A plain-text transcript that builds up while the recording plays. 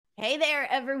Hey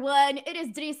there, everyone. It is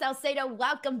Denise Salcedo.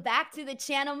 Welcome back to the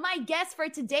channel. My guest for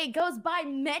today goes by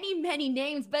many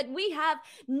names, but we have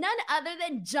none other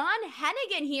than John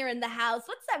Hennigan here in the house.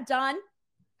 What's up, John?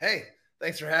 Hey,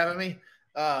 thanks for having me.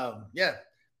 Yeah,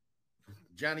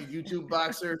 Johnny YouTube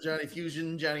Boxer, Johnny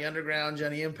Fusion, Johnny Underground,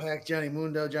 Johnny Impact, Johnny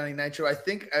Mundo, Johnny Nitro. I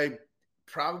think I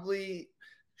probably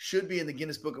should be in the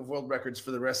Guinness Book of World Records for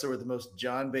the wrestler with the most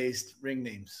John-based ring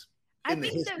names I in the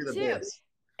think so history of the too. biz.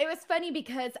 It was funny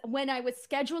because when I was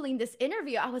scheduling this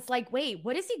interview, I was like, wait,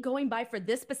 what is he going by for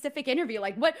this specific interview?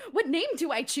 Like, what name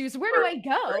do I choose? Where do I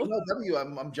For go?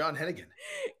 MLW, I'm John Hennigan.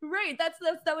 Right. That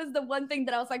was the one thing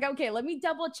that I was like, okay, let me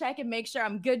double check and make sure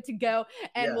I'm good to go,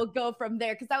 and Yeah, we'll go from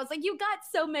there. Because I was like, you got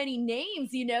so many names,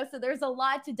 so there's a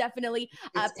lot to definitely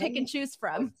it's pick and come choose a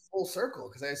from. full circle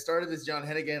because I started as John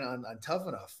Hennigan on Tough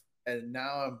Enough, and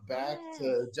now I'm back Yes.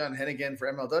 to John Hennigan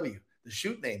for MLW, the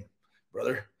shoot name,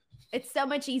 brother. It's so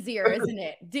much easier, isn't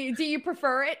it? Do you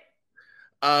prefer it?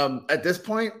 At this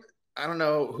point, I don't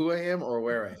know who I am or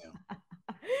where I am.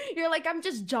 You're like, I'm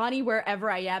just Johnny wherever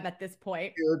I am at this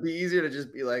point. It would be easier to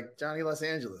just be like Johnny Los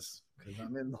Angeles because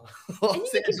I'm in And Los you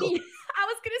could Angeles. be, I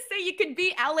was gonna say you could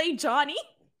be LA Johnny.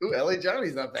 Ooh, LA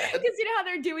Johnny's not bad. Because you know how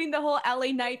they're doing the whole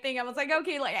LA night thing. I was like,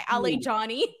 okay, like LA Ooh,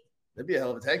 Johnny. that'd be a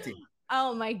hell of a tag team.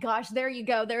 Oh my gosh, there you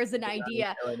go. There's an Johnny,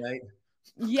 idea. LA Knight.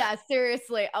 Yeah,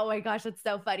 seriously. Oh my gosh, that's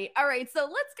so funny. All right, so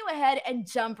let's go ahead and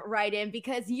jump right in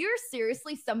because you're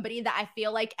seriously somebody that I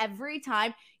feel like every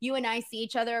time you and I see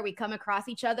each other, we come across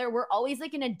each other, we're always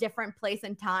like in a different place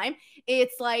and time.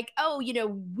 It's like, oh,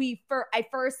 I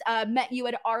first met you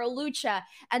at Ara Lucha,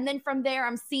 and then from there,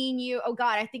 I'm seeing you. Oh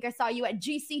God, I think I saw you at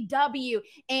GCW,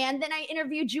 and then I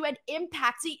interviewed you at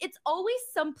Impact. See, it's always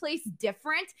someplace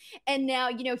different, and now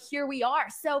here we are.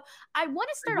 So I want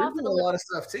to start You're off with doing a a little. lot of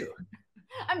stuff too.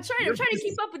 I'm trying. I'm You're trying to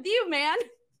keep busy. up with you, man.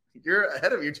 You're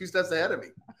ahead of me. You're 2 steps ahead of me.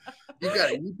 You've got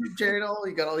a YouTube channel.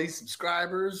 You got all these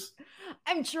subscribers.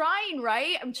 I'm trying,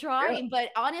 right? I'm Yeah. trying, but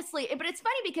honestly, but it's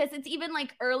funny because it's even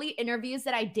like early interviews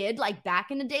that I did like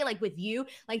back in the day, like with you,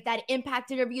 like that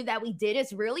Impact interview that we did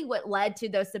is really what led to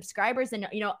those subscribers and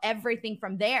everything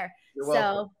from there. You're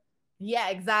welcome. So, yeah,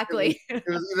 It was, exactly. it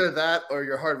was either that or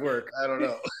your hard work. I don't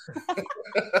know.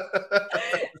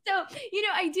 So,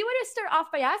 I do want to start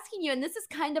off by asking you, and this is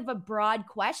kind of a broad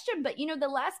question, but the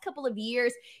last couple of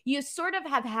years, you sort of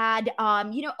have had,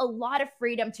 a lot of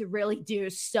freedom to really do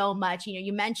so much.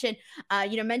 You mentioned,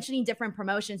 mentioning different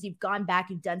promotions. You've gone back,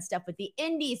 you've done stuff with the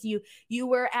Indies. You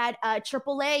were at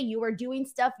AAA. You were doing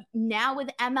stuff now with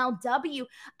MLW.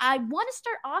 I want to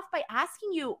start off by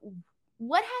asking you,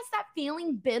 what has that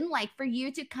feeling been like for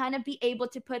you to kind of be able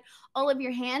to put all of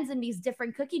your hands in these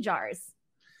different cookie jars?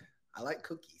 I like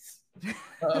cookies.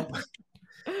 Um,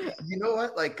 you know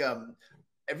what? Like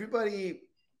everybody,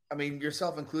 I mean,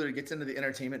 yourself included, gets into the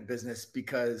entertainment business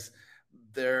because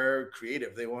they're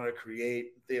creative. They want to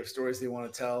create. They have stories they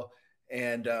want to tell,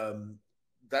 and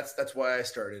that's why I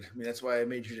started. I mean, that's why I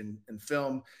majored in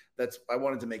film. I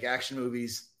wanted to make action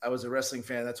movies. I was a wrestling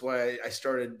fan. That's why I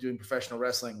started doing professional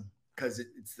wrestling because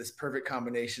it's this perfect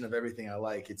combination of everything I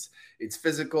like. It's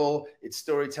physical, it's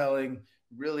storytelling.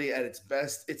 Really, at its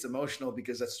best, it's emotional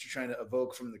because that's what you're trying to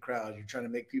evoke from the crowd. You're trying to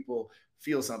make people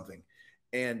feel something.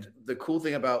 And the cool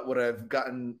thing about what I've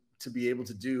gotten to be able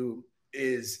to do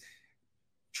is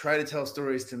try to tell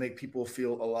stories to make people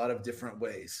feel a lot of different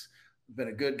ways. I've been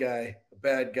a good guy, a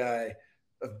bad guy.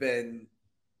 I've been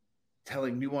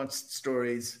telling nuanced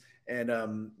stories, and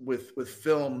with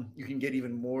film, you can get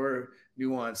even more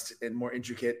nuanced and more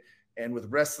intricate. And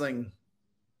with wrestling,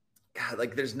 God,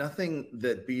 like there's nothing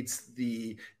that beats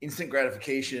the instant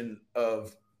gratification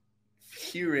of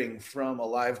hearing from a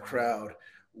live crowd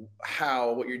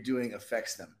how what you're doing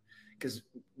affects them. Because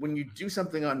when you do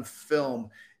something on film,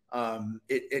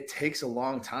 it takes a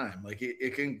long time. Like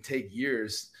it can take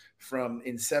years from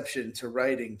inception to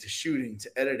writing to shooting to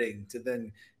editing to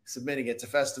then submitting it to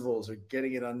festivals or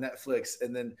getting it on Netflix,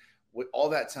 and then with all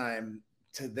that time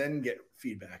to then get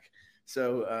feedback.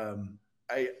 So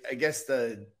I guess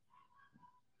the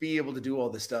be able to do all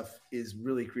this stuff is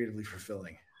really creatively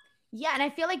fulfilling. Yeah, and I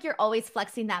feel like you're always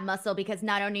flexing that muscle because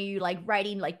not only are you like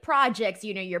writing like projects,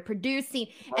 you're producing,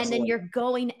 and then Hustling. you're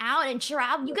going out and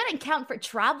travel. You got to account for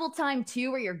travel time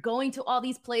too, where you're going to all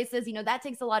these places. That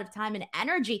takes a lot of time and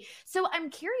energy. So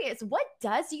I'm curious, what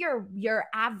does your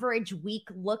average week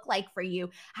look like for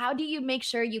you? How do you make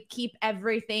sure you keep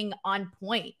everything on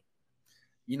point?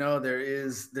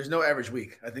 There's no average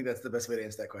week. I think that's the best way to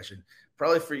answer that question.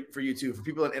 Probably for you too. For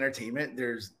people in entertainment,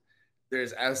 there's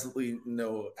absolutely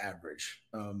no average.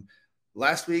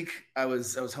 Last week I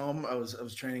was home. I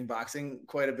was training boxing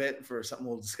quite a bit for something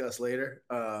we'll discuss later.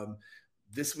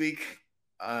 This week,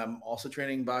 I'm also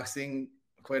training boxing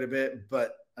quite a bit,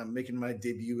 but I'm making my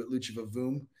debut at Lucha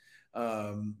Vavoom.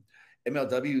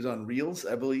 MLW is on Reels,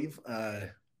 I believe.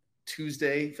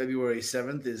 Tuesday, February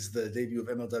 7th is the debut of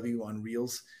MLW on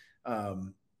Reels.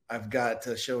 I've got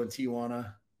a show in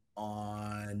Tijuana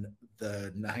on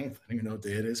the 9th. I don't even know what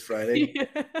day it is, Friday.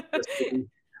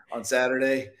 On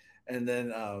Saturday, and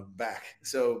then back.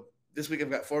 So this week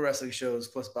I've got 4 wrestling shows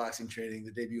plus boxing training,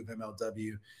 the debut of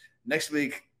MLW. Next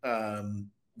week, going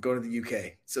to the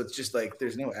UK. So it's just like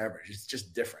there's no average. It's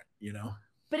just different, you know?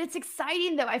 But it's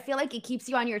exciting though. I feel like it keeps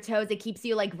you on your toes. It keeps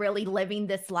you like really living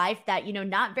this life that,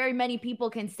 not very many people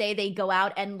can say they go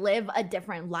out and live a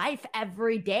different life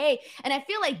every day. And I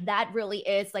feel like that really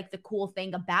is like the cool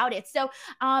thing about it. So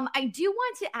I do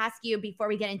want to ask you before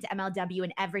we get into MLW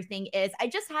and everything is I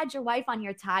just had your wife on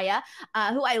here, Taya,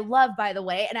 who I love, by the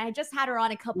way. And I just had her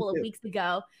on a couple of weeks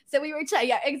ago. So we were,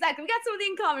 yeah, exactly. We got something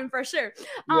in common for sure.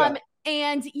 Yeah.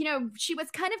 And, she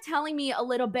was kind of telling me a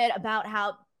little bit about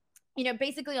how,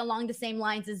 basically along the same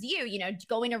lines as you,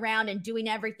 going around and doing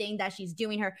everything that she's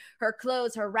doing, her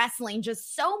clothes, her wrestling,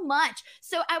 just so much.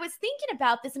 So I was thinking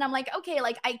about this and I'm like, okay,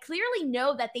 like I clearly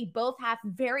know that they both have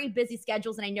very busy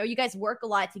schedules and I know you guys work a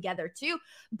lot together too,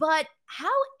 but how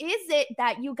is it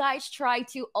that you guys try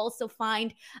to also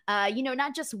find,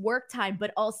 not just work time,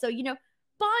 but also,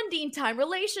 bonding time,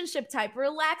 relationship time,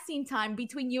 relaxing time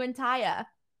between you and Taya?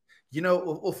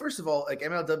 Well, first of all, like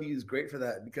MLW is great for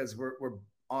that because we're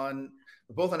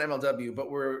both on MLW, but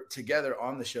we're together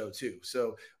on the show too.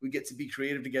 So we get to be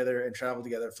creative together and travel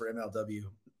together for MLW.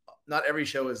 Not every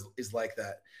show is like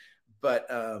that, but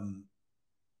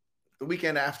the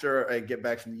weekend after I get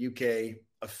back from the UK,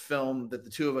 a film that the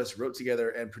two of us wrote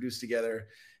together and produced together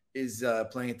is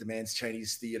playing at the Man's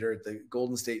Chinese Theater at the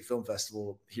Golden State Film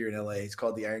Festival here in LA. It's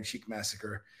called the Iron Sheik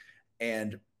Massacre,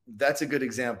 and that's a good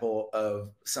example of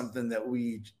something that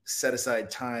we set aside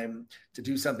time to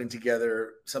do something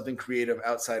together, something creative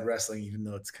outside wrestling, even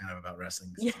though it's kind of about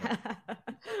wrestling. Yeah.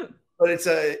 But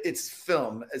it's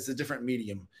film. It's a different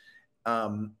medium.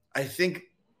 I think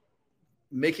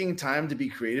making time to be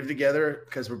creative together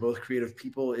because we're both creative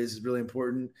people is really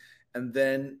important. And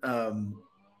then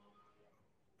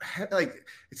like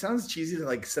it sounds cheesy to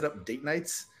like set up date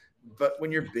nights, but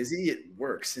when you're busy, it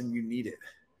works and you need it.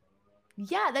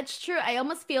 Yeah, that's true. I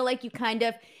almost feel like you kind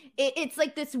of, it's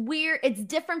like this weird, it's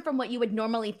different from what you would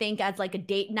normally think as like a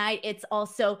date night. It's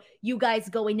also you guys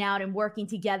going out and working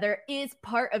together is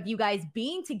part of you guys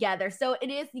being together. So it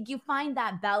is, you find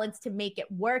that balance to make it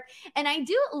work. And I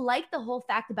do like the whole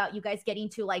fact about you guys getting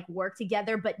to like work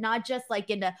together, but not just like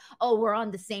in a, oh, we're on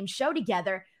the same show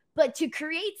together. But to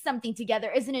create something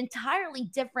together is an entirely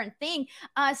different thing.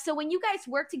 So when you guys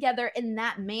work together in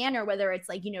that manner, whether it's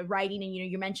like, writing and,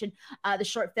 you mentioned the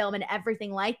short film and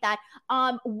everything like that,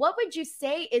 what would you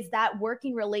say is that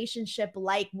working relationship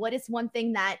like? What is one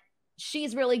thing that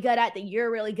she's really good at, that you're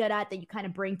really good at, that you kind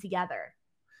of bring together?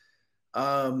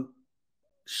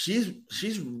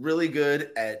 She's really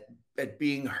good at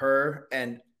being her,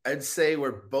 and I'd say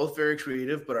we're both very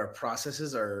creative, but our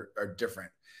processes are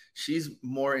different. She's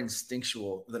more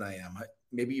instinctual than I am,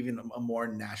 maybe even a more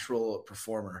natural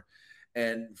performer.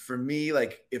 And for me,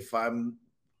 like if I'm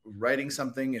writing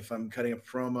something, if I'm cutting a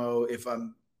promo, if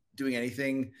I'm doing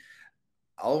anything,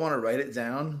 I'll want to write it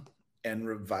down and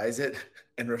revise it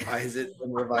and revise it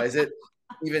and revise it,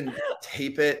 even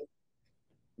tape it,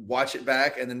 watch it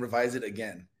back, and then revise it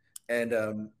again.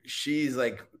 And she's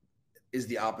like, is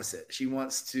the opposite. She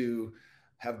wants to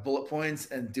have bullet points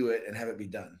and do it and have it be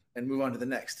done and move on to the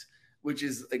next, which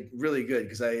is like really good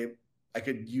because I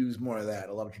could use more of that.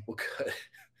 A lot of people could.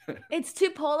 It's two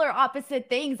polar opposite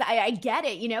things. I get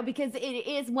it, because it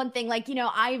is one thing like,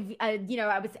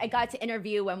 I got to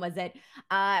interview, when was it?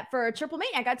 For Triple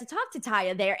Mania, I got to talk to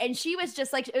Taya there and she was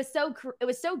just like, it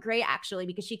was so great actually,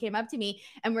 because she came up to me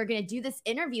and we're going to do this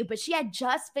interview, but she had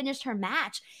just finished her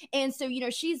match. And so,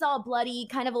 she's all bloody,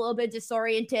 kind of a little bit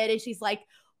disoriented. And she's like,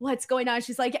 what's going on?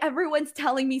 She's like, everyone's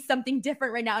telling me something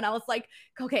different right now. And I was like,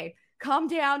 okay, calm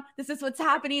down. This is what's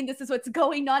happening. This is what's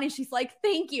going on. And she's like,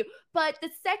 thank you. But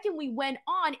the second we went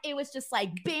on, it was just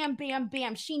like, bam, bam,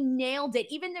 bam. She nailed it.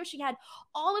 Even though she had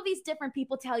all of these different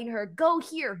people telling her, go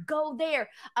here, go there.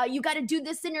 You got to do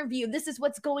this interview. This is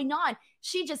what's going on.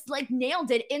 She just like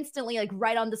nailed it instantly, like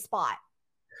right on the spot.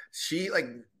 She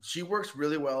works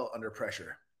really well under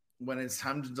pressure. When it's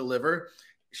time to deliver,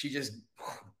 she just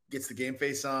gets the game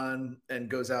face on and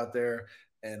goes out there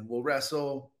and will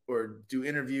wrestle or do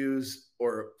interviews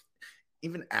or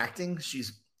even acting.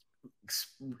 She's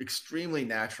extremely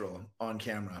natural on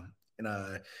camera,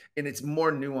 and it's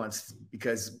more nuanced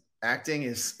because acting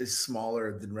is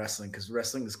smaller than wrestling, because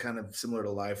wrestling is kind of similar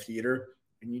to live theater,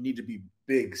 and you need to be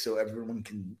big so everyone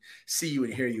can see you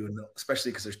and hear you, and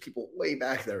especially because there's people way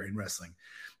back there in wrestling.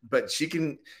 But she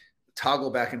can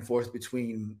toggle back and forth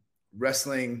between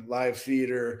wrestling, live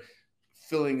theater,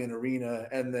 filling an arena,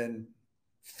 and then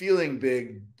feeling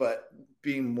big but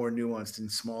being more nuanced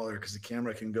and smaller, because the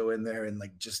camera can go in there and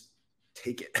like just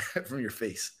take it from your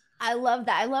face. I love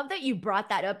that. I love that you brought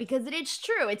that up because it's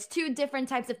true. It's two different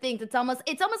types of things. It's almost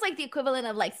like the equivalent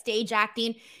of like stage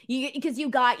acting. Because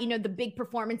you got, the big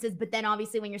performances, but then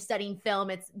obviously when you're studying film,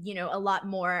 it's, a lot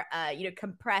more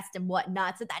compressed and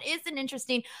whatnot. So that is an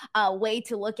interesting way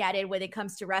to look at it when it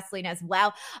comes to wrestling as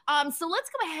well. So let's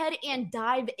go ahead and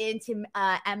dive into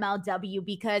MLW,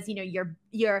 because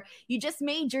you just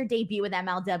made your debut with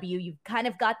MLW. You've kind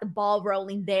of got the ball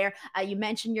rolling there. You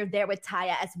mentioned you're there with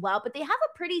Taya as well, but they have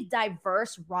a pretty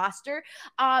diverse roster.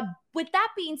 With that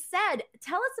being said,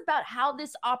 tell us about how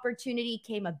this opportunity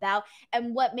came about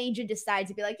and what made you decide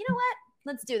to be like, you know what,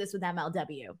 let's do this with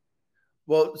MLW.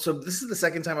 Well, so this is the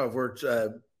second time I've worked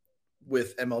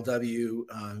with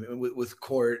MLW, with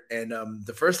Court, and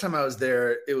the first time I was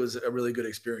there, it was a really good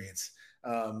experience.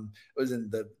 It was in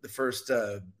the first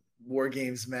War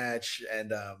Games match,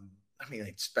 and I mean,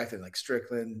 like back then, like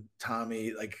Strickland,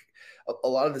 Tommy, like a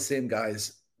lot of the same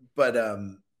guys, but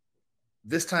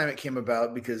this time it came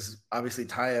about because obviously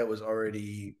Taya was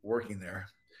already working there,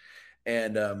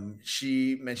 and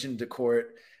she mentioned to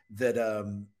Court that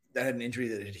that had an injury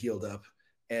that had healed up,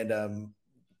 and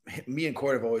me and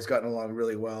Court have always gotten along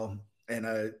really well. And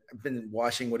I've been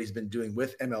watching what he's been doing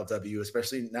with MLW,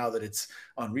 especially now that it's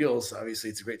on Reels. Obviously,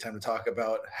 it's a great time to talk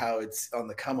about how it's on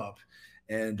the come up,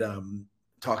 and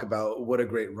talk about what a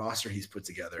great roster he's put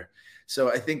together. So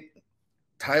I think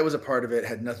Ty was a part of it,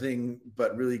 had nothing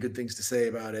but really good things to say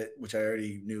about it, which I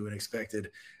already knew and expected.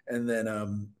 And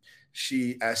then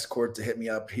she asked Court to hit me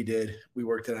up. He did. We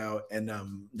worked it out, and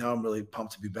now I'm really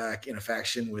pumped to be back in a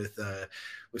faction with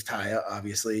Taya,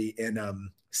 obviously, and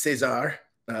Cesar,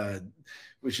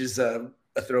 which is a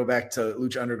throwback to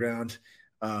Lucha Underground.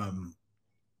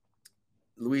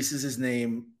 Luis is his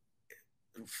name.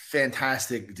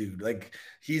 Fantastic dude. Like,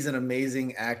 he's an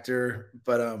amazing actor,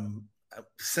 but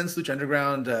since Lucha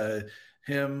Underground,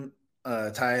 him,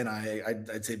 Ty, and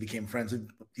I'd say became friends.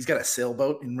 He's got a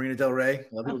sailboat in Marina Del Rey.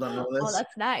 A lot of people don't know this. Oh,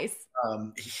 that's nice.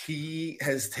 He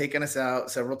has taken us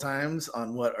out several times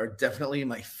on what are definitely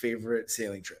my favorite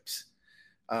sailing trips.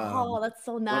 Oh, that's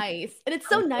so nice. And it's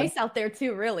so nice out there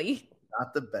too, really.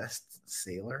 Not the best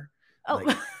sailor. Oh.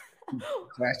 Like,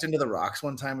 crashed into the rocks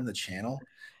one time in the channel.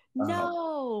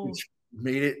 No. Which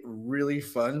made it really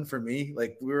fun for me.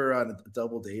 Like, we were on a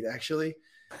double date actually,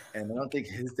 and I don't think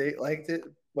his date liked it,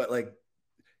 but like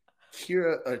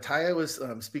Taya was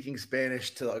speaking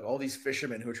Spanish to like all these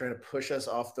fishermen who were trying to push us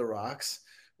off the rocks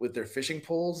with their fishing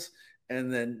poles,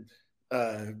 and then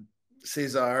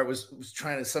Cesar was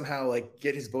trying to somehow like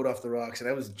get his boat off the rocks, and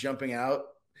I was jumping out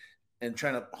and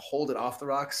trying to hold it off the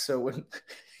rocks so it wouldn't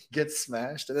get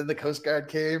smashed. And then the Coast Guard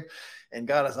came and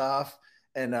got us off.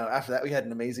 And after that, we had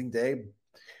an amazing day.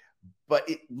 But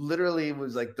it literally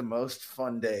was like the most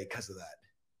fun day because of that.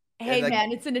 Hey, like,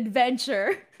 man, it's an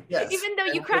adventure. Yes. Even though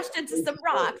you crashed into some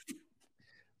rocks.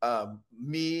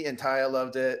 Me and Taya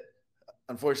loved it.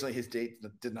 Unfortunately, his date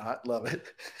did not love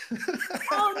it.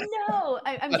 Oh, no.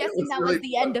 I'm guessing that really was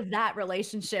the end of that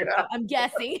relationship. Yeah. I'm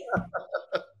guessing.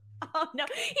 Oh no,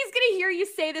 he's gonna hear you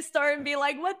say this story and be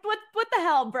like, what the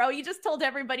hell, bro? You just told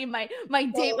everybody my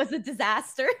date was a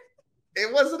disaster.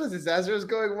 It wasn't a disaster. It was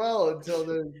going well until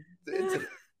the incident.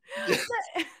 I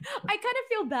kind of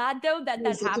feel bad though that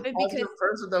happened because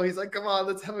person though, he's like, come on,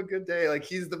 let's have a good day. Like,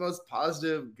 he's the most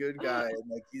positive, good guy, and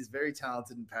like he's very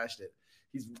talented and passionate.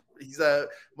 He's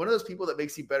one of those people that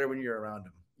makes you better when you're around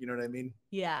him. You know what I mean?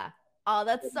 Yeah. Oh,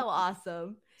 that's so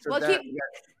awesome. So well, keep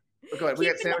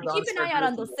an eye out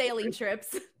on those sailing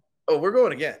trips. Oh, we're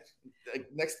going again.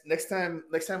 Like, next time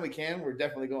we can, we're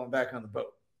definitely going back on the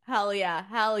boat. Hell yeah.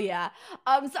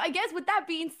 So I guess with that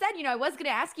being said, I was going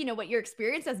to ask, what your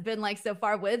experience has been like so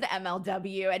far with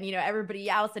MLW and, everybody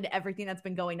else and everything that's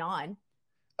been going on.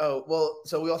 Oh, well,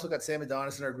 so we also got Sam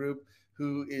Adonis in our group,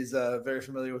 who is very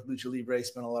familiar with Lucha Libre,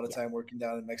 spent a lot of time working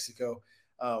down in Mexico.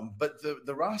 But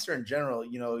the roster in general,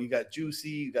 you got Juicy,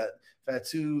 you got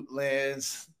Fatu,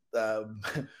 Lance,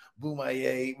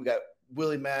 Boomaye, we got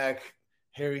Willie Mack,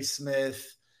 Harry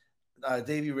Smith,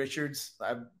 Davey Richards,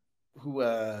 who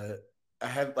I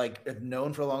have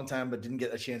known for a long time, but didn't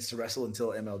get a chance to wrestle until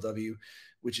MLW,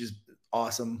 which is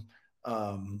awesome.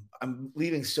 I'm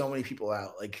leaving so many people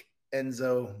out, like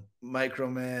Enzo,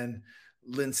 Microman,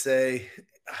 Lindsay,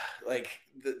 like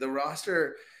the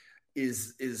roster.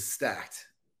 is stacked.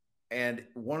 And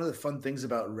one of the fun things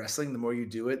about wrestling, the more you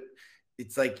do it,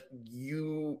 it's like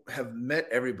you have met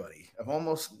everybody. I've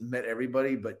almost met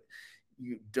everybody, but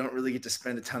you don't really get to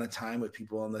spend a ton of time with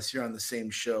people unless you're on the same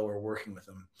show or working with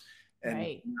them. And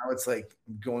Right. now it's like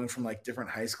going from like different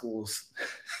high schools,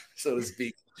 so to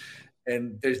speak.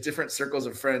 And there's different circles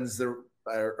of friends that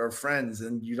are friends,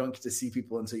 and you don't get to see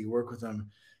people until you work with them.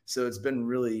 So it's been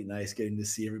really nice getting to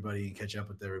see everybody and catch up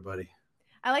with everybody.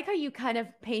 I like how you kind of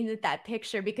painted that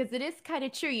picture because it is kind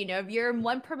of true. You know, if you're in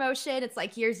one promotion, it's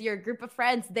like here's your group of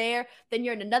friends there. Then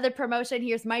you're in another promotion.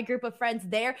 Here's my group of friends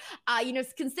there. You know,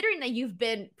 considering that you've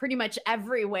been pretty much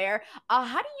everywhere,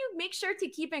 how do you make sure to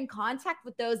keep in contact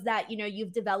with those that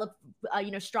you've developed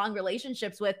strong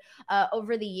relationships with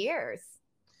over the years?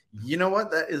 You know what?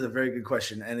 That is a very good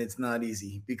question, and it's not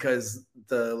easy because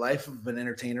the life of an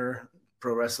entertainer,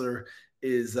 pro wrestler,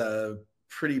 is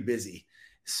pretty busy.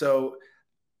 So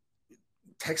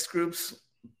text groups,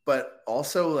 but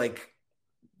also like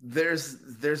there's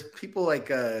people like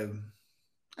I don't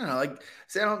know, like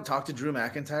say I don't talk to Drew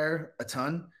McIntyre a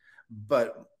ton,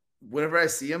 but whenever I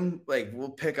see him, like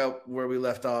we'll pick up where we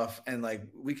left off and like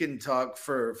we can talk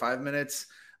for 5 minutes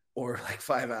or like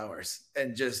 5 hours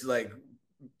and just like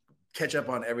catch up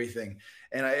on everything.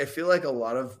 And I feel like a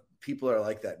lot of people are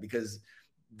like that because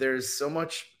there's so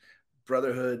much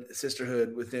brotherhood,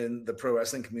 sisterhood within the pro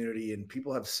wrestling community, and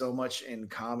people have so much in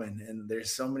common. And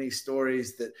there's so many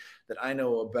stories that I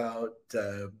know about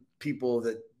people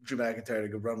that Drew McIntyre, to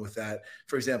go run with that,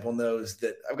 for example, knows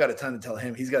that I've got a ton to tell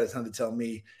him. He's got a ton to tell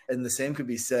me, and the same could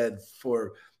be said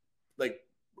for like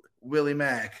Willie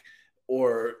Mack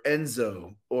or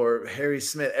Enzo or Harry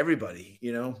Smith, everybody,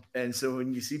 you know? And so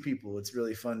when you see people, it's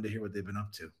really fun to hear what they've been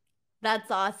up to.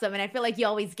 That's awesome. And I feel like you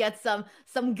always get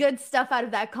some good stuff out of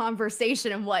that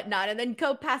conversation and whatnot, and then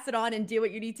go pass it on and do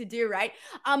what you need to do, right?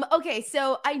 Okay,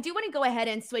 so I do want to go ahead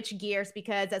and switch gears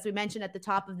because as we mentioned at the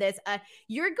top of this,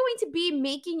 you're going to be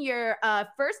making your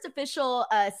first official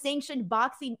sanctioned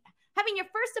boxing having your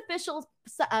first official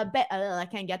I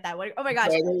can't get that word. Oh my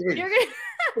gosh. You're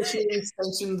gonna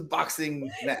sanctioned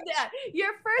boxing match. Yeah,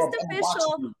 your first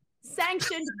official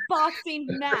sanctioned boxing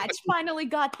match. Finally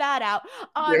got that out.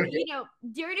 You're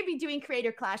going to be doing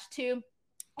Creator Clash 2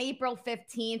 April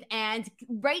 15th. And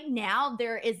right now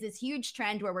there is this huge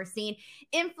trend where we're seeing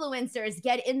influencers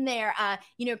get in there,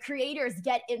 creators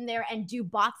get in there and do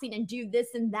boxing and do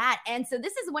this and that. And so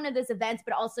this is one of those events,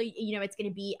 but also, it's going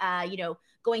to be,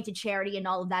 going to charity and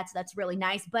all of that. So that's really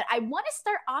nice. But I want to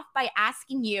start off by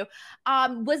asking you,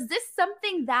 was this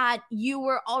something that you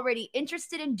were already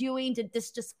interested in doing? Did this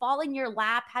just fall in your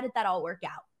lap? How did that all work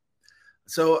out?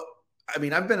 So, I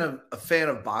mean, I've been a fan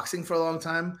of boxing for a long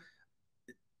time.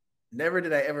 Never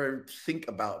did I ever think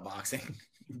about boxing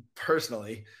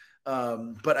personally.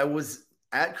 But I was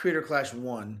at Creator Clash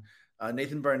 1.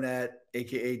 Nathan Barnett,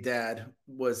 aka Dad,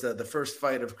 was the first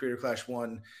fight of Creator Clash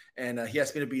 1, and he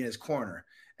asked me to be in his corner.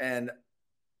 And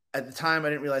at the time, I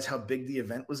didn't realize how big the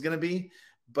event was going to be,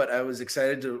 but I was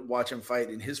excited to watch him fight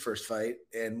in his first fight.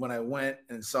 And when I went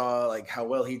and saw like how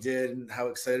well he did and how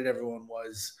excited everyone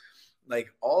was,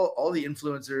 like all the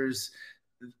influencers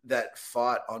that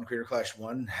fought on Creator Clash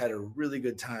 1 had a really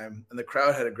good time, and the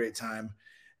crowd had a great time.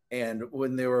 And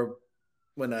when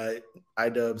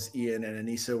iDubbbz, Ian, and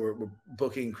Anissa were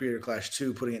booking Creator Clash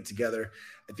 2, putting it together,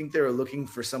 I think they were looking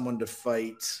for someone to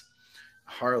fight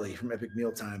Harley from Epic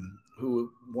Mealtime,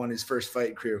 who won his first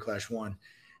fight, Creator Clash 1.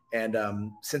 And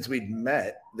since we'd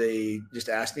met, they just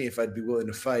asked me if I'd be willing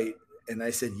to fight. And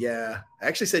I said, yeah. I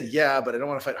actually said, yeah, but I don't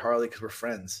want to fight Harley because we're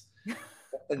friends.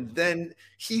 And then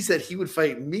he said he would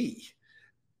fight me.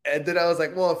 And then I was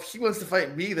like, well, if he wants to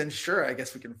fight me, then sure, I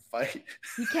guess we can fight.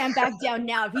 You can't back down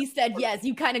now. If he said yes,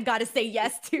 you kind of got to say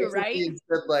yes too, right? He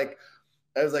said, like,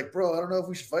 I was like, bro, I don't know if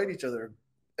we should fight each other.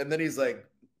 And then he's like,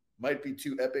 might be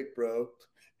too epic, bro.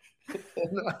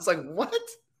 And I was like, what?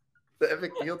 The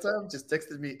Epic Mealtime just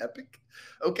texted me epic.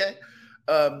 Okay.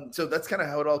 So that's kind of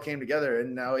how it all came together.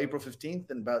 And now April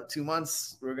 15th, in about 2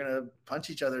 months, we're going to punch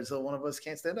each other until one of us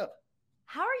can't stand up.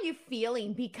 How are you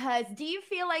feeling? Because do you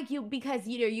feel like you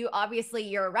obviously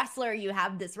you're a wrestler, you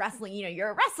have this wrestling, you're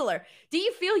a wrestler. Do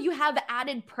you feel you have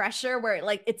added pressure where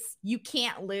like you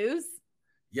can't lose?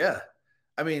 Yeah.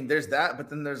 I mean, there's that, but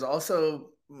then there's also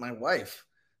my wife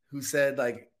who said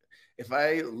like, if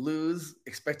I lose,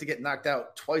 expect to get knocked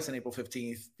out twice on April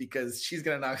 15th because she's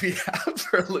going to knock me out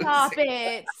for losing. Stop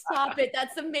it.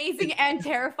 That's amazing and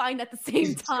terrifying at the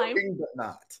same time. Joking, but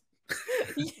not.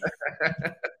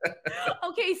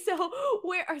 Okay, so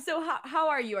how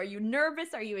are you? Are you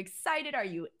nervous? Are you excited? Are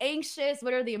you anxious?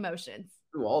 What are the emotions?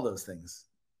 All those things.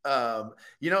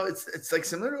 It's like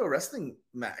similar to a wrestling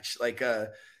match,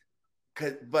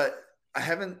 but I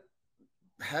haven't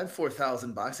had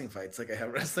 4,000 boxing fights like I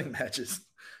have wrestling matches.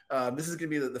 This is gonna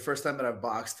be the first time that I've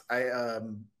boxed. I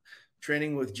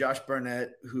training with Josh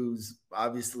Barnett, who's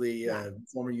obviously Yeah. a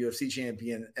former UFC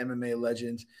champion, MMA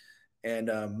legend. And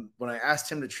when I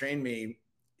asked him to train me,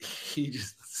 he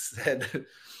just said,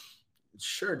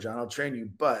 "Sure, John, I'll train you,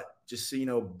 but just so you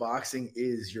know, boxing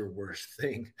is your worst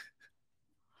thing."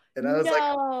 And I was like,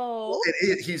 well,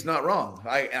 No. he's not wrong.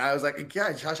 I was like,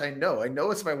 yeah, Josh, I know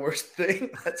it's my worst thing.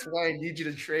 That's why I need you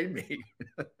to train me.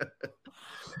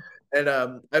 And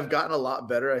I've gotten a lot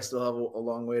better. I still have a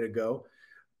long way to go,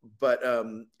 but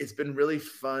it's been really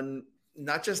fun,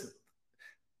 not just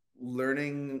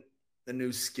learning a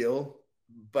new skill,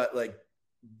 but like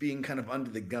being kind of under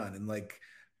the gun and like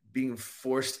being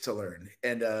forced to learn.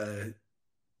 And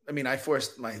I mean, I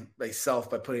forced myself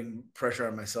by putting pressure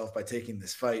on myself by taking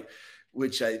this fight,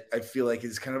 which I feel like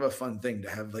is kind of a fun thing to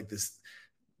have, like this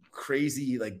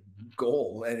crazy like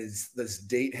goal, and is this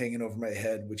date hanging over my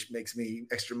head, which makes me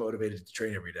extra motivated to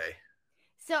train every day.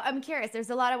 So I'm curious. There's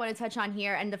a lot I want to touch on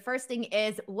here, and the first thing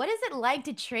is, what is it like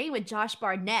to train with Josh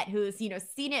Barnett, who's seen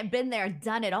it, been there,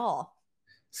 done it all?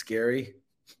 Scary.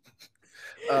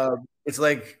 It's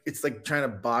like trying to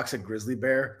box a grizzly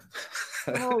bear.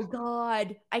 Oh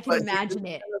God, I can But he just imagine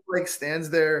it. kind of like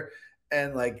stands there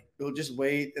and like he'll just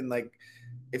wait, and like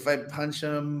if I punch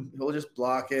him, he'll just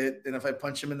block it. And if I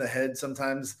punch him in the head,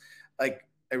 sometimes like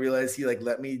I realize he like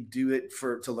let me do it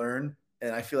to learn,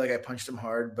 and I feel like I punched him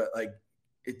hard, but like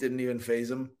it didn't even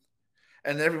phase him.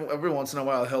 And every once in a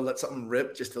while, he'll let something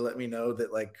rip just to let me know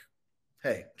that like,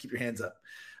 hey, keep your hands up.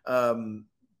 Um,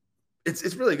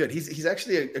 it's really good. He's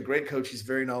actually a great coach. He's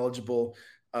very knowledgeable.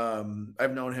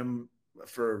 I've known him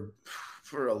for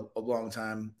a long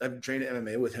time. I've trained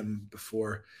MMA with him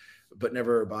before, but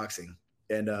never boxing.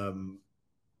 And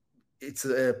it's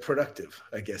productive,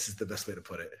 I guess, is the best way to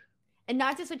put it. And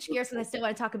not to switch gears, because I still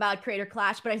want to talk about Creator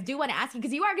Clash, but I do want to ask you,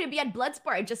 because you are going to be at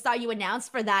Bloodsport. I just saw you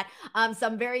announced for that. So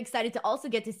I'm very excited to also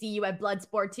get to see you at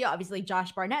Bloodsport too. Obviously,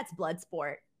 Josh Barnett's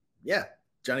Bloodsport. Yeah,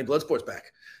 Johnny Bloodsport's back.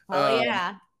 Oh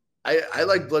yeah. I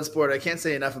like Bloodsport. I can't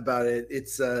say enough about it.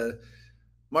 It's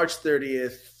March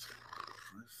 30th,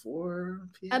 4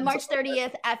 p.m. March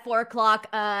 30th at 4 o'clock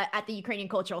at the Ukrainian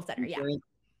Cultural Center. Yeah.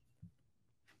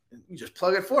 You just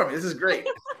plug it for me. This is great.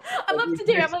 I'm up to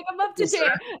date. I'm up to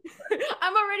date.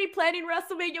 I'm already planning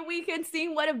WrestleMania weekend,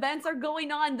 seeing what events are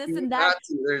going on, this and that.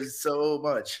 There's so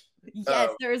much.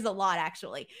 Yes, there is a lot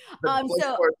actually.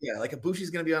 So yeah, like Ibushi's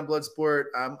going to be on Bloodsport.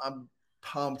 I'm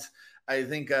pumped. I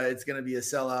think it's going to be a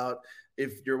sellout.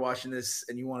 If you're watching this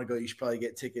and you want to go, you should probably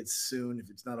get tickets soon if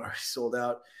it's not already sold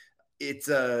out. It's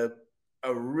a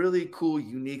really cool,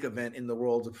 unique event in the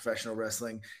world of professional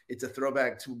wrestling. It's a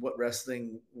throwback to what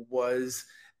wrestling was,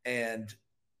 and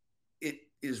it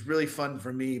is really fun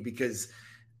for me because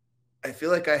I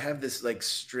feel like I have this like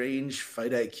strange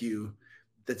fight IQ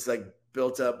that's like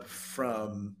built up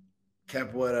from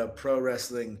capoeira, pro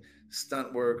wrestling,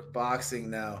 stunt work, boxing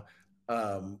now,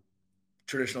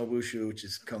 traditional wushu, which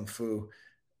is kung fu,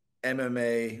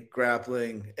 MMA,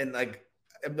 grappling, and like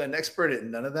I'm an expert at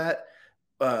none of that.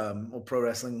 Well, pro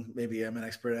wrestling, maybe I'm an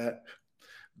expert at,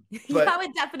 yeah, but I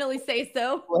would definitely say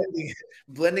so.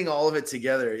 blending all of it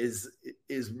together is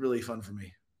really fun for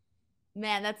me.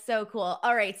 Man, that's so cool.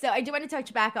 All right. So I do want to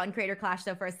touch back on Creator Clash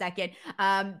though for a second.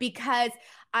 Because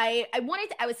I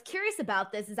was curious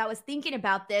about this as I was thinking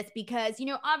about this because,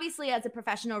 obviously as a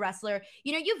professional wrestler,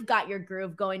 you've got your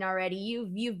groove going already.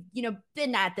 You've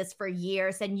been at this for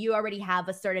years and you already have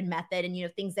a certain method and,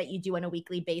 things that you do on a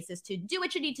weekly basis to do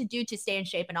what you need to do to stay in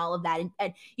shape and all of that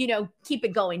and keep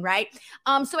it going. Right.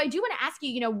 So I do want to ask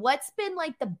you, what's been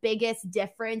like the biggest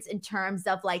difference in terms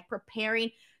of like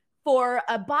preparing for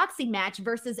a boxing match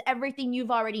versus everything you've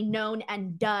already known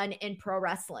and done in pro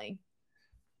wrestling?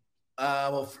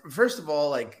 Well, first of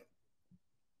all, like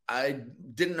I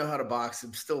didn't know how to box.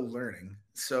 I'm still learning,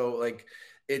 so like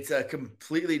it's a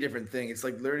completely different thing. It's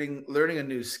like learning a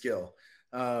new skill,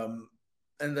 and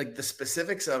like the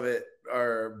specifics of it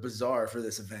are bizarre for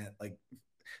this event. Like,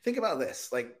 think about this.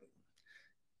 Like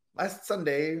last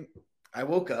Sunday, I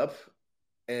woke up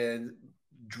and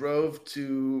drove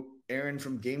to Aaron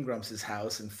from Game Grumps'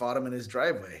 house and fought him in his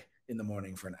driveway in the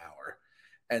morning for an hour.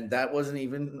 And that wasn't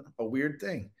even a weird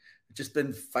thing. I've just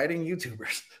been fighting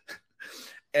YouTubers.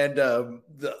 And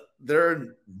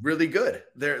they're really good.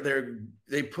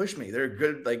 They push me. They're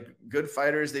good, like good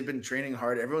fighters. They've been training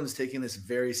hard. Everyone's taking this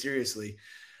very seriously.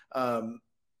 And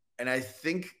I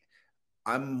think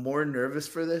I'm more nervous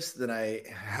for this than I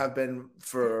have been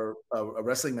for a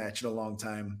wrestling match in a long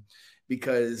time,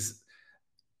 because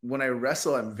when I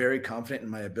wrestle, I'm very confident in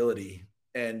my ability,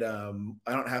 and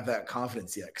I don't have that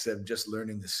confidence yet because I'm just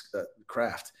learning this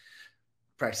craft,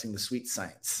 practicing the sweet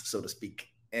science, so to speak.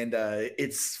 And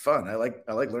it's fun. I like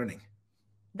learning.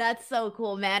 That's so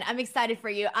cool, man. I'm excited for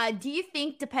you. Do you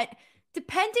think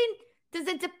depending does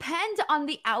it depend on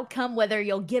the outcome whether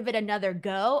you'll give it another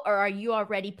go, or are you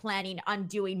already planning on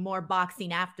doing more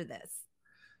boxing after this?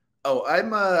 Oh,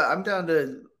 I'm down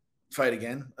to fight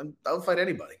again. I'll fight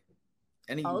anybody.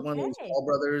 Any one of those Okay. Paul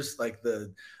brothers, like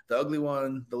the ugly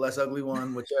one, the less ugly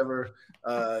one, whichever.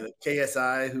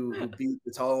 KSI who beat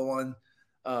the tall one,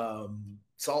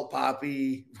 Salt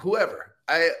Poppy, whoever.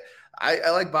 I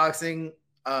like boxing.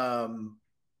 Um,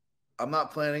 I'm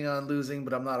not planning on losing,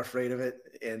 but I'm not afraid of it,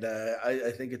 and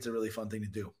I think it's a really fun thing to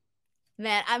do.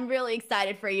 Man, I'm really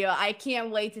excited for you. I can't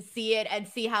wait to see it and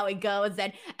see how it goes.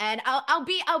 And I'll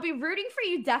be rooting for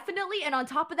you definitely. And on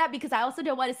top of that, because I also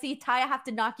don't want to see Taya have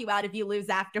to knock you out if you lose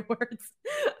afterwards.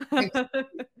 Right,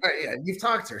 yeah, you've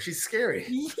talked to her. She's scary.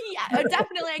 Yeah,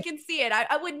 definitely I can see it.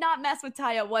 I would not mess with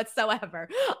Taya whatsoever.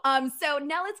 So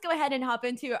now let's go ahead and hop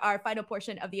into our final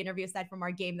portion of the interview aside from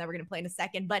our game that we're gonna play in a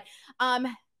second. But um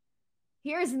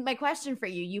here's my question for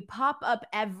you. You pop up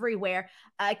everywhere.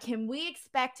 Can we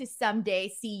expect to someday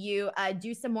see you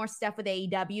do some more stuff with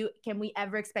AEW? Can we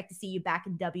ever expect to see you back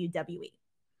in WWE?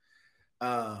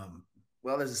 Um,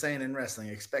 well, there's a saying in wrestling: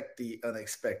 expect the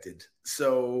unexpected.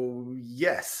 So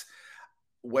yes,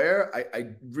 where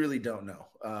I really don't know.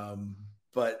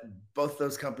 But both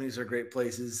those companies are great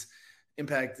places.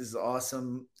 Impact is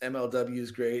awesome. MLW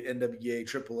is great. NWA,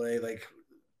 AAA, like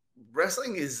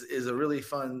wrestling is a really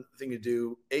fun thing to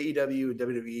do. AEW and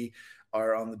WWE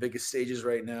are on the biggest stages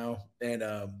right now, and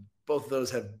both of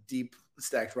those have deep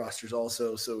stacked rosters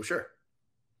also. So sure.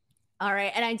 All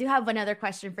right, and I do have another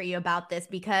question for you about this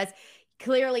because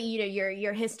clearly,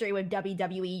 your history with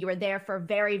WWE, you were there for a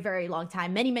very, very long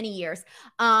time, many, many years.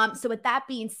 So with that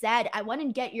being said, I want to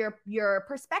get your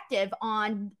perspective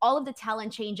on all of the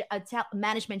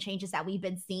management changes that we've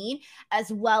been seeing,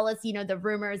 as well as the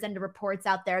rumors and the reports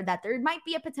out there that there might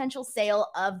be a potential sale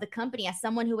of the company. As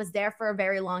someone who was there for a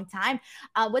very long time,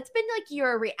 what's been like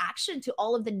your reaction to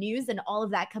all of the news and all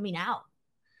of that coming out?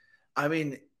 I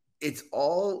mean, it's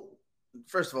all,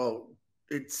 first of all,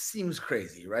 it seems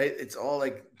crazy, right? It's all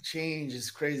like change is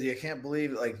crazy. I can't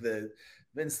believe it. Like the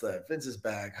Vince left, Vince is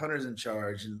back, Hunter's in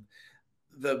charge, and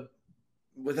the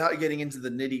without getting into the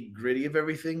nitty gritty of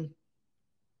everything,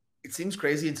 it seems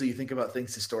crazy until you think about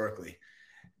things historically.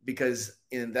 Because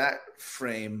in that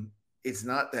frame, it's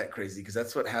not that crazy because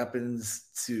that's what happens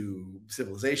to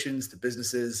civilizations, to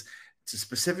businesses, to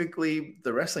specifically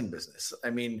the wrestling business. I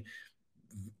mean,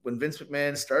 when Vince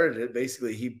McMahon started it,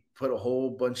 basically he put a whole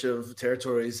bunch of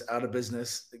territories out of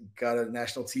business, got a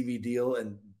national TV deal,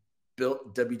 and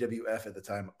built WWF at the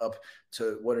time up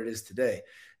to what it is today.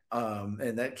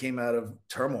 And that came out of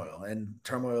turmoil, and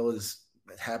turmoil has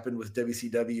happened with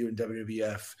WCW and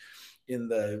WWF in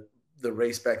the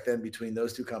race back then between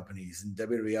those two companies, and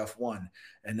WWF won,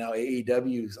 and now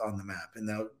AEW is on the map, and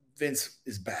now Vince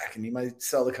is back, and he might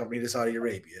sell the company to Saudi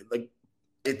Arabia. Like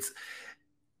it's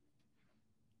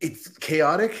it's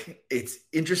chaotic, it's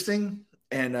interesting,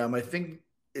 and I think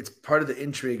it's part of the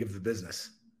intrigue of the business.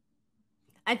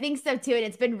 I think so too. And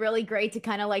it's been really great to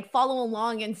kind of like follow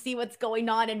along and see what's going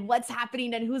on and what's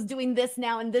happening and who's doing this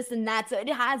now and this and that. So it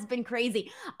has been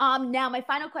crazy. Now my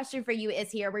final question for you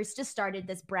is here. We've just started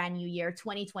this brand new year,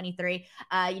 2023.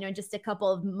 In just a couple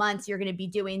of months, you're going to be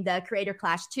doing the Creator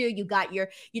Clash 2. You got your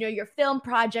film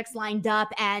projects lined up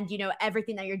and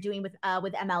everything that you're doing with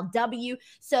MLW.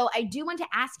 So I do want to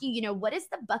ask you, what is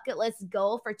the bucket list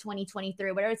goal for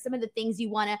 2023? What are some of the things you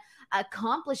want to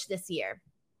accomplish this year?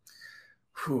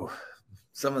 Whew.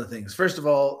 Some of the things. First of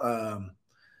all,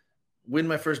 win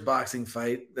my first boxing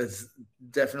fight. That's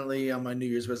definitely on my New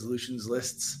Year's resolutions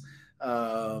lists.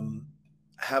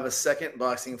 Have a second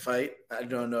boxing fight. I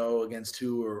don't know against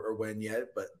who or when yet,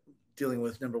 but dealing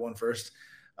with number one first.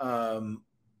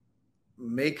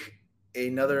 Make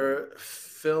another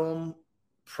film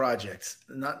project.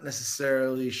 Not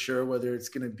necessarily sure whether it's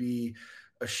going to be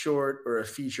a short or a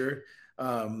feature.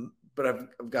 But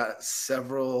I've got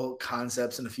several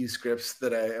concepts and a few scripts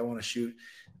that I want to shoot.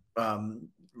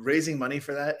 Raising money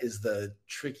for that is the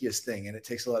trickiest thing, and it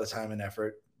takes a lot of time and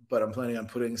effort. But I'm planning on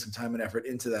putting some time and effort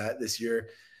into that this year,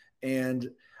 and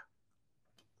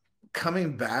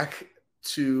coming back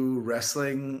to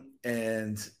wrestling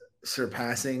and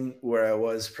surpassing where I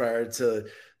was prior to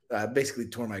basically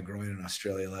tore my groin in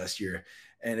Australia last year,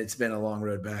 and it's been a long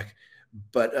road back.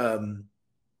 But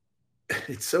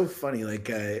it's so funny, like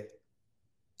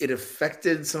it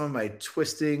affected some of my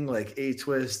twisting, like A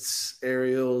twists,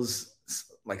 aerials,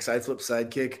 like side flip, side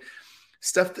kick,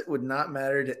 stuff that would not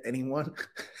matter to anyone.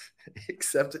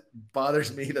 Except it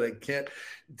bothers me that I can't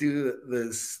do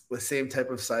the same type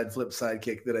of side flip, side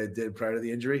kick that I did prior to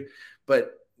the injury.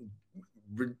 But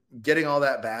getting all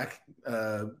that back,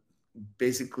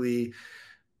 basically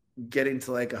getting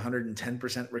to like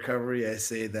 110% recovery. I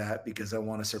say that because I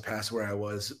want to surpass where I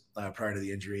was prior to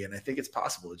the injury. And I think it's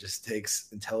possible. It just takes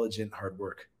intelligent hard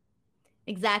work.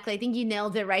 Exactly. I think you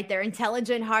nailed it right there.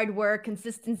 Intelligent, hard work,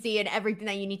 consistency, and everything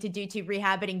that you need to do to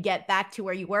rehab it and get back to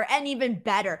where you were, and even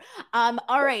better. All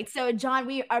right. So, John,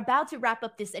 we are about to wrap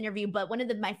up this interview, but one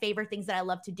of my favorite things that I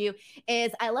love to do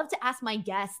is I love to ask my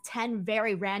guests 10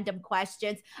 very random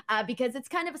questions because it's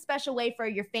kind of a special way for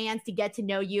your fans to get to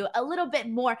know you a little bit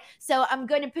more. So, I'm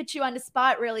going to put you on the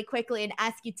spot really quickly and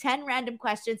ask you 10 random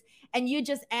questions, and you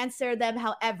just answer them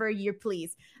however you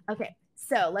please. Okay.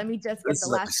 So let me just get this the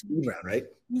is last like a speed round, right?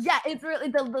 Yeah, it's really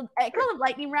I call it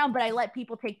lightning round, but I let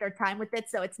people take their time with it,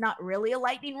 so it's not really a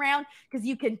lightning round because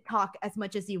you can talk as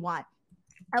much as you want.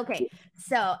 Okay,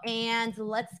 so and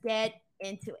let's get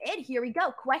into it. Here we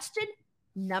go. Question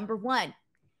number 1: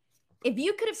 if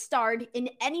you could have starred in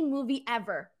any movie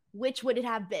ever, which would it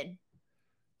have been?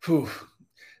 Whew.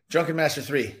 Drunken Master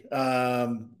 3.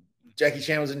 Jackie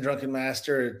Chan was in Drunken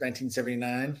Master in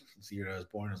 1979. It's the year I was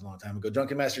born. It was a long time ago.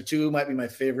 Drunken Master 2 might be my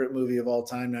favorite movie of all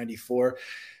time, 94.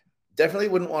 Definitely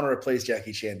wouldn't want to replace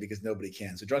Jackie Chan because nobody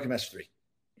can. So Drunken Master 3.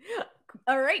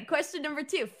 All right. Question number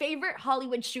 2: favorite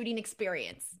Hollywood shooting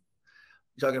experience?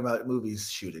 You're talking about movies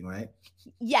shooting, right?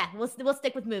 Yeah, we'll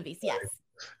stick with movies. Yes.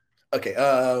 Okay.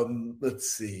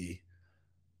 Let's see.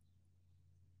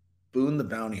 Boone the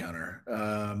Bounty Hunter.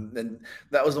 And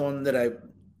that was the one that I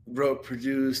wrote,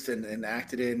 produced, and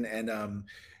acted in. And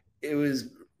it was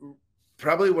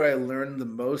probably where I learned the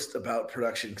most about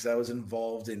production because I was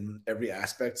involved in every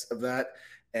aspect of that.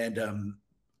 And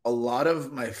a lot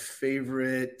of my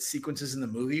favorite sequences in the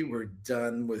movie were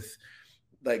done with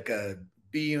like a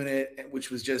B unit,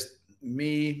 which was just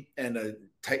me and a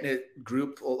tight knit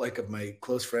group like of my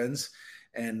close friends,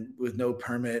 and with no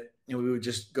permit. You know, we would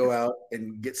just go out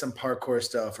and get some parkour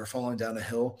stuff or falling down a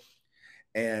hill.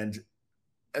 And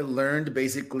I learned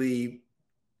basically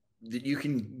that you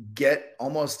can get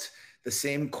almost the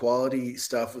same quality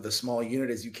stuff with a small unit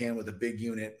as you can with a big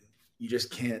unit. You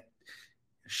just can't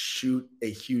shoot a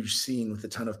huge scene with a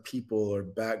ton of people or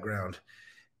background.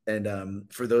 And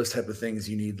for those type of things,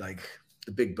 you need like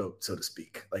the big boat, so to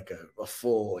speak, like a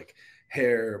full like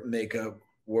hair, makeup,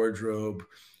 wardrobe,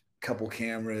 couple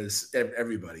cameras,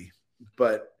 everybody.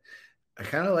 But I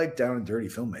kind of like down and dirty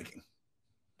filmmaking.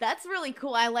 That's really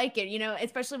cool. I like it,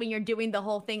 especially when you're doing the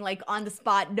whole thing like on the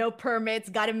spot, no permits,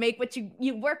 got to make what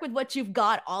you work with what you've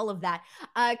got, all of that.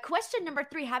 Question number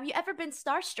 3: have you ever been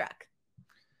starstruck?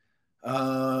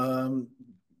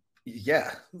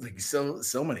 Yeah, like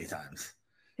so many times.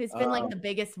 Who's been like the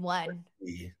biggest one?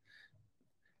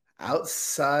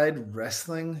 Outside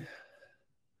wrestling.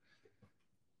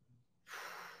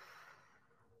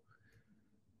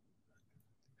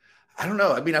 I don't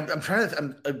know. I mean, I'm trying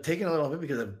to. I'm taking a little bit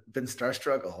because I've been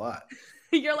starstruck a lot.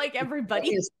 You're like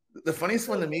everybody. The funniest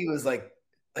one to me was like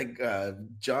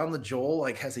John LaJoel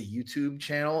like has a YouTube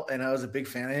channel, and I was a big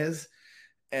fan of his.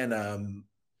 And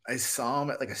I saw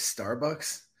him at like a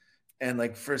Starbucks, and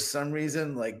like for some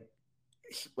reason, like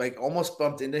almost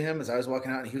bumped into him as I was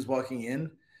walking out, and he was walking in,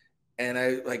 and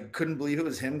I like couldn't believe it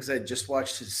was him because I just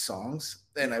watched his songs,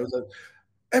 and I was like,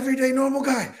 everyday normal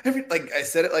guy. Like I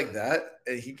said it like that,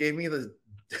 and he gave me the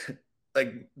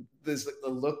like this the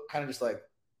look, kind of just like,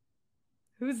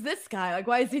 who's this guy? Like,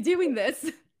 why is he doing this?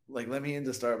 Like, let me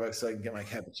into Starbucks so I can get my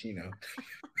cappuccino.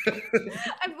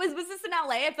 was this in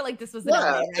LA? I feel like this was in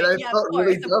LA. Right? And I felt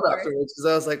really dumb afterwards because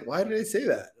I was like, why did I say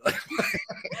that? I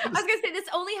was gonna say this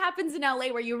only happens in LA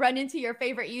where you run into your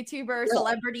favorite YouTuber or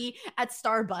celebrity at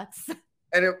Starbucks.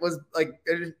 And it was like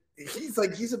he's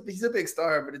a big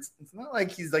star, but it's not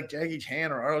like he's like Jackie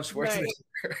Chan or Arnold Schwarzenegger.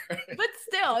 Right. But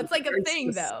still, it's like a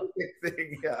thing though.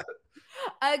 Thing, yeah.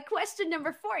 Question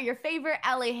number 4: your favorite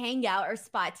LA hangout or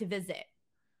spot to visit?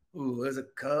 Ooh, there's a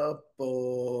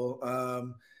couple.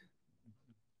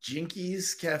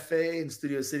 Jinkies Cafe in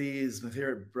Studio City is my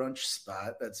favorite brunch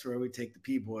spot. That's where we take the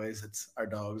P-Boys, that's our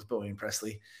dogs, Bowie and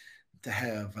Presley, to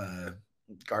have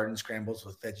garden scrambles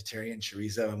with vegetarian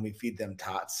chorizo, and we feed them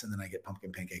tots, and then I get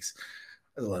pumpkin pancakes.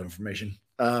 There's a lot of information.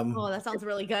 That sounds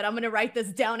really good. I'm going to write this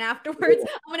down afterwards.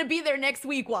 Yeah. I'm going to be there next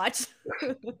week, watch.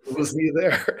 We'll see you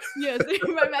there. Yes. Imagine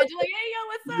like, hey, yo,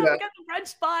 what's up? Yeah. We got the brunch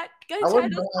spot. Go try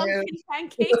those pumpkin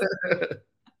pancakes.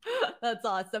 That's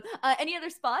awesome. Any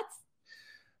other spots?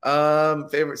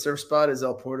 Favorite surf spot is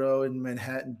El Porto in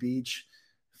Manhattan Beach.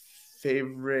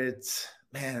 Favorite,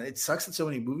 man, it sucks that so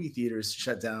many movie theaters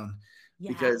shut down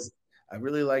Yeah. because I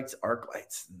really liked arc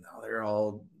lights. Now they're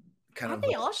all kind Have of they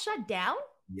like, all shut down?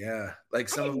 yeah, like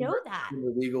I some of didn't them know are that. in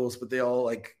the Regals, but they all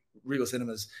like Regal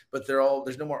Cinemas, but they're all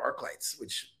there's no more arc lights,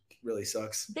 which really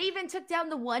sucks. They even took down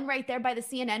the one right there by the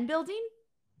CNN building.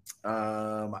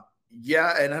 Um,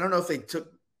 yeah, and I don't know if they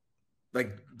took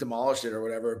like demolished it or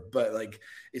whatever, but like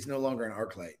it's no longer an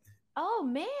arc light. Oh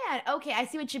man. Okay, I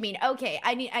see what you mean. Okay,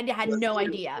 I had Well, no it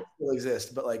idea. still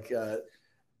exists, but like,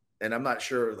 and I'm not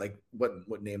sure like what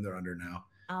name they're under now.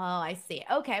 Oh, I see.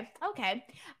 Okay. Okay.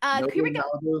 Here Nobu we in go.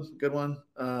 Malibu, good one.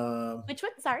 Which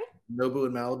one? Sorry. Nobu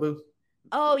in Malibu,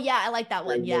 Oh yeah, I like that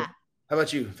very one. good. Yeah. How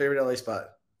about you? Favorite LA spot?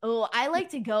 Oh, I like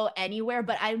to go anywhere,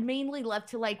 but I mainly love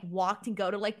to like walk and go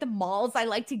to like the malls. I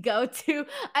like to go to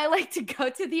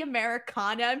the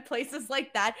Americana and places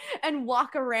like that and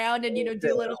walk around and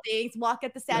do little things, walk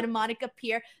at the Santa Monica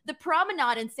Pier. The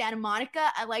promenade in Santa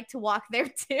Monica, I like to walk there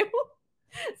too.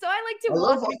 So I like to I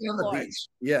love walk and walking on the explore. beach.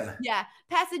 Yeah, Yeah,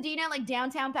 Pasadena, like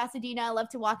downtown Pasadena, I love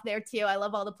to walk there too. I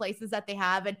love all the places that they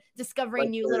have and discovering like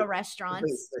new little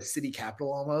restaurants. the city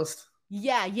capital almost.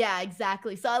 Yeah, yeah,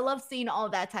 exactly. So I love seeing all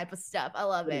that type of stuff. I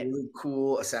love A it. really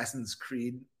cool Assassin's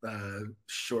Creed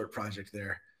short project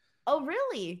there. Oh,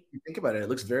 really? You think about it, it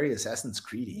looks very Assassin's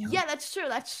Creedy, huh? Yeah, that's true.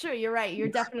 That's true. You're right. You're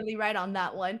definitely right on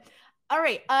that one. All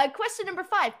right. Question number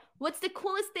 5. What's the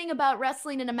coolest thing about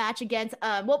wrestling in a match against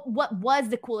what was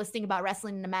the coolest thing about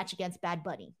wrestling in a match against Bad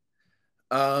Bunny?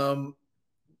 Um,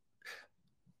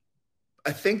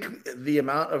 I think the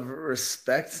amount of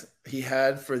respect he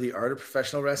had for the art of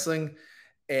professional wrestling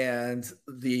and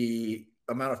the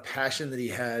amount of passion that he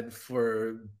had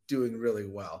for doing really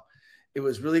well. It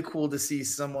was really cool to see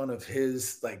someone of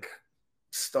his like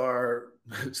star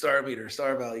meter,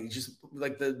 star value, just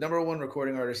like the number one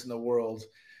recording artist in the world,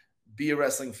 be a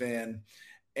wrestling fan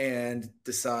and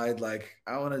decide like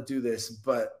I want to do this,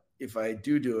 but if I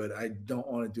do it, I don't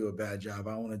want to do a bad job.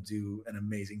 I want to do an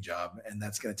amazing job, and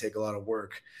that's going to take a lot of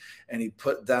work. And he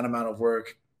put that amount of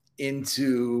work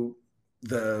into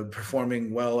the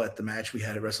performing well at the match we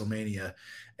had at WrestleMania,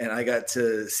 and I got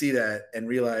to see that and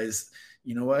realize,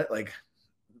 you know what, like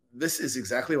this is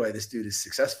exactly why this dude is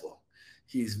successful.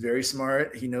 He's very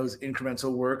smart. He knows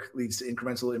incremental work leads to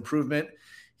incremental improvement.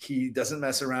 He doesn't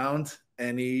mess around,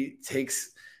 and he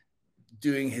takes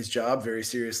doing his job very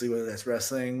seriously, whether that's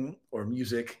wrestling or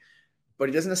music, but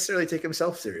he doesn't necessarily take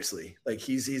himself seriously. Like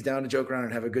he's down to joke around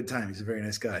and have a good time. He's a very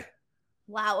nice guy.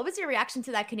 Wow, what was your reaction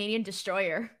to that Canadian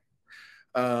destroyer?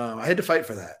 I had to fight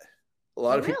for that. A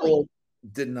lot of Really? people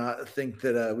did not think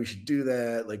that we should do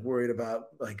that, like worried about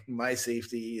like my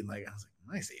safety. And like, I was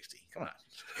like, my safety, come on.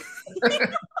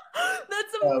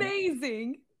 That's um,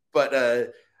 amazing.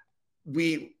 but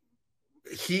we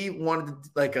he wanted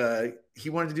he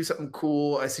wanted to do something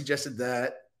cool. I suggested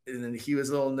that, and then he was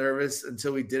a little nervous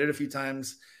until we did it a few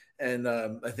times, and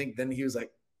I think then he was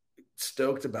like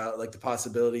stoked about like the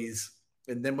possibilities.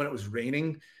 And then when it was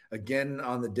raining again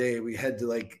on the day, we had to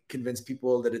like convince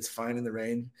people that it's fine in the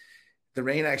rain. The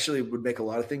rain actually would make a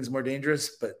lot of things more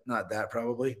dangerous, but not that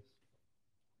probably.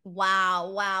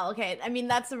 Wow, wow. Okay. I mean,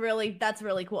 that's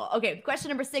really cool. Okay, question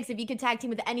number 6. If you could tag team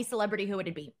with any celebrity, who would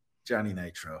it be? Johnny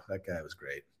Nitro, that guy was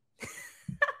great.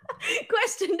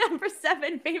 Question number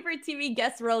 7. Favorite TV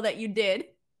guest role that you did?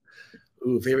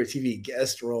 Ooh, favorite TV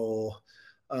guest role.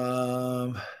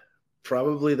 Um,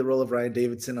 Probably the role of Ryan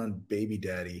Davidson on Baby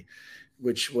Daddy,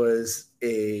 which was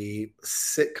a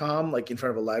sitcom like in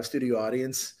front of a live studio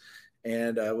audience.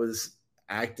 And I was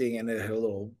acting and it had a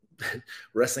little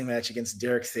wrestling match against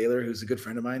Derek Thaler, who's a good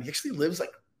friend of mine. He actually lives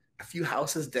like a few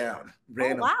houses down, Oh,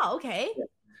 random. wow. Okay.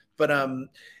 But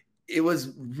it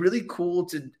was really cool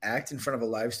to act in front of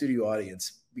a live studio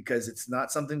audience because it's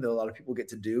not something that a lot of people get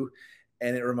to do.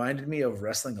 And it reminded me of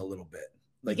wrestling a little bit.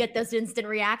 You Like, get those instant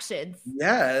reactions.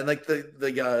 yeah, and like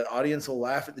the audience will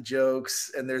laugh at the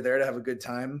jokes, and they're there to have a good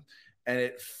time, and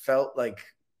it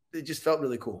just felt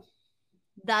really cool.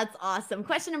 That's awesome.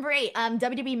 Question number 8.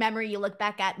 WWE memory you look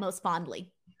back at most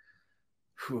fondly.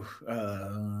 Whew,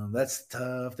 that's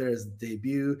tough. There's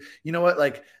debut. You know what?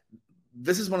 Like,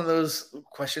 this is one of those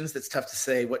questions that's tough to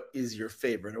say. What is your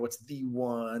favorite, or what's the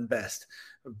one best?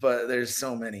 But there's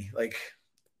so many. Like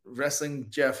wrestling,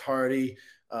 Jeff Hardy,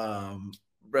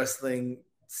 wrestling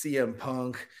CM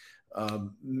Punk,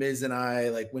 Miz and I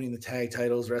like winning the tag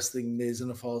titles, wrestling Miz in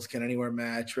the Falls Count Anywhere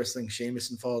match, wrestling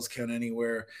Sheamus in Falls Count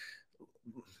Anywhere,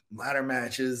 ladder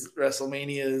matches,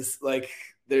 WrestleManias. Like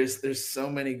there's so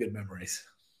many good memories.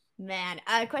 Man,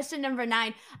 question number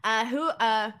 9.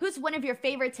 Who's one of your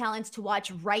favorite talents to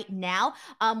watch right now?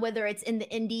 Whether it's in the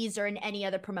indies or in any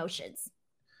other promotions.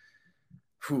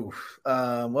 Whew.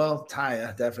 Well,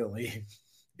 Taya definitely Of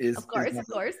is course, of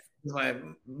course. my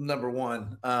number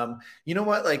one. You know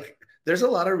what? Like, there's a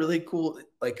lot of really cool,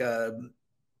 like, man,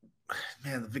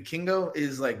 the Vikingo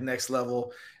is like next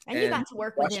level, And you and got to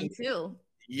work with him watching, too.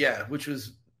 yeah, which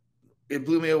was it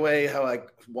blew me away how like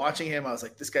watching him, I was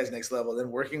like, this guy's next level.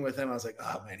 Then working with him, I was like,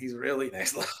 oh man, he's really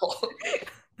next level.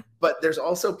 But there's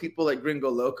also people like Gringo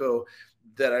Loco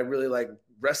that I really like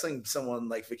wrestling someone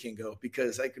like Vikingo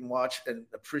because I can watch and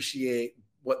appreciate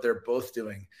what they're both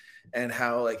doing and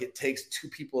how like it takes two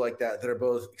people like that are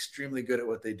both extremely good at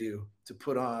what they do to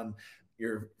put on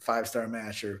your 5-star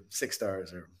match or 6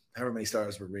 stars or however many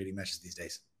stars we're rating matches these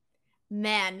days.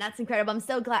 Man, that's incredible. I'm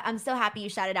so glad. I'm so happy you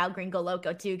shouted out Gringo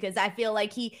Loco too, because I feel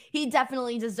like he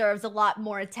definitely deserves a lot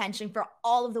more attention for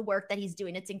all of the work that he's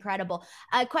doing. It's incredible.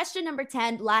 Question number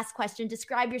 10, last question.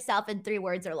 Describe yourself in 3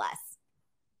 words or less.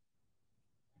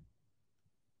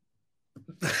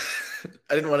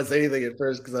 I didn't want to say anything at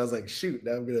first because I was like, shoot,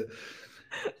 now I'm gonna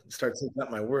start taking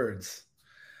up my words.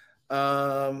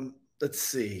 Let's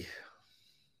see.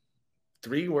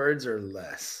 3 words or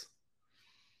less.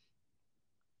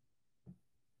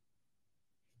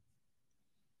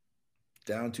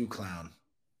 Down to clown.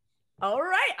 All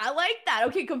right, I like that.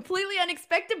 Okay, completely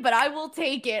unexpected, but I will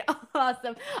take it.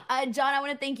 Awesome. John, I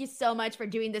want to thank you so much for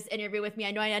doing this interview with me.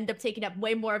 I know I ended up taking up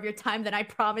way more of your time than I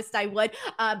promised I would,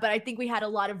 but I think we had a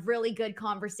lot of really good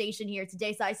conversation here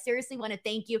today. So I seriously want to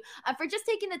thank you for just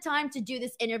taking the time to do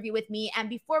this interview with me. And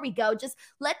before we go, just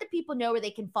let the people know where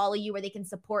they can follow you, where they can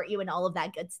support you, and all of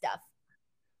that good stuff.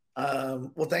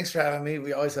 Well, thanks for having me.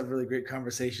 We always have really great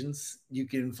conversations. You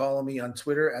can follow me on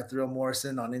Twitter at Thrill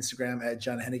Morrison, on Instagram at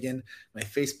John Hennigan. My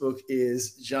Facebook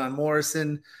is John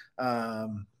Morrison.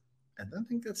 And I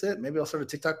think that's it. Maybe I'll start a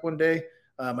TikTok one day.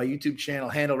 My YouTube channel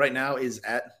handle right now is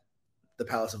at the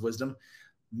Palace of Wisdom.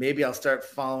 Maybe I'll start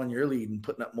following your lead and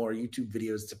putting up more YouTube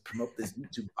videos to promote this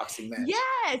YouTube boxing match.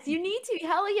 Yes, you need to.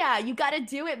 Hell yeah. You got to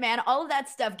do it, man. All of that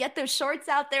stuff. Get those shorts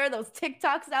out there, those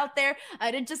TikToks out there.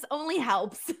 It just only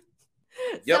helps.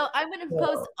 Yep. So I'm going to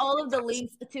post all of the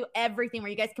links to everything where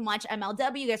you guys can watch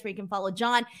MLW, guys, where you can follow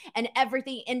John, and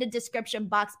everything in the description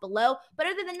box below. But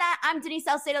other than that, I'm Denise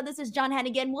Salcedo. This is John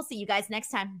Hennigan. We'll see you guys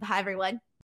next time. Bye, everyone.